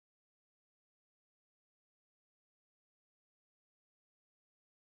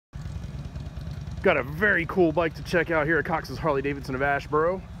Got a very cool bike to check out here at Cox's Harley-Davidson of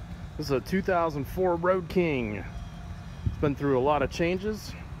Asheboro. This is a 2004 Road King. It's been through a lot of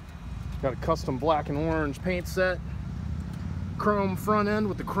changes. Got a custom black and orange paint set. Chrome front end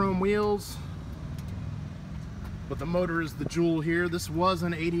with the chrome wheels. But the motor is the jewel here. This was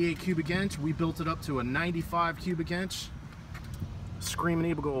an 88 cubic inch. We built it up to a 95 cubic inch. Screaming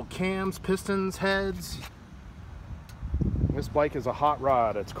Eagle cams, pistons, heads. This bike is a hot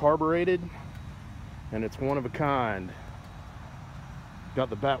rod. It's carbureted and it's one of a kind. Got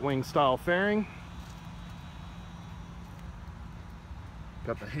the Batwing style fairing.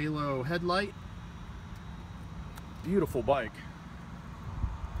 Got the halo headlight. Beautiful bike.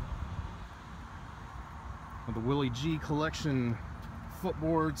 With the Willie G collection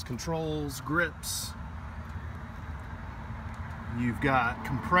footboards, controls, grips. You've got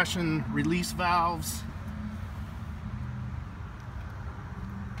compression release valves.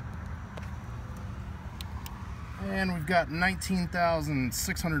 And we've got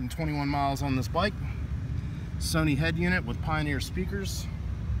 19,621 miles on this bike. Sony head unit with Pioneer speakers.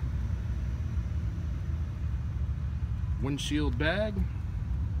 Windshield bag.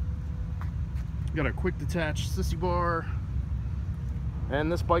 Got a quick detach sissy bar.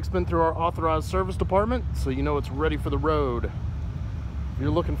 And this bike's been through our authorized service department, so you know it's ready for the road. If you're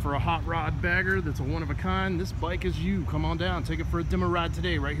looking for a hot rod bagger that's a one of a kind, this bike is you. Come on down, take it for a demo ride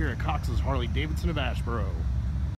today right here at Cox's Harley-Davidson of Asheboro.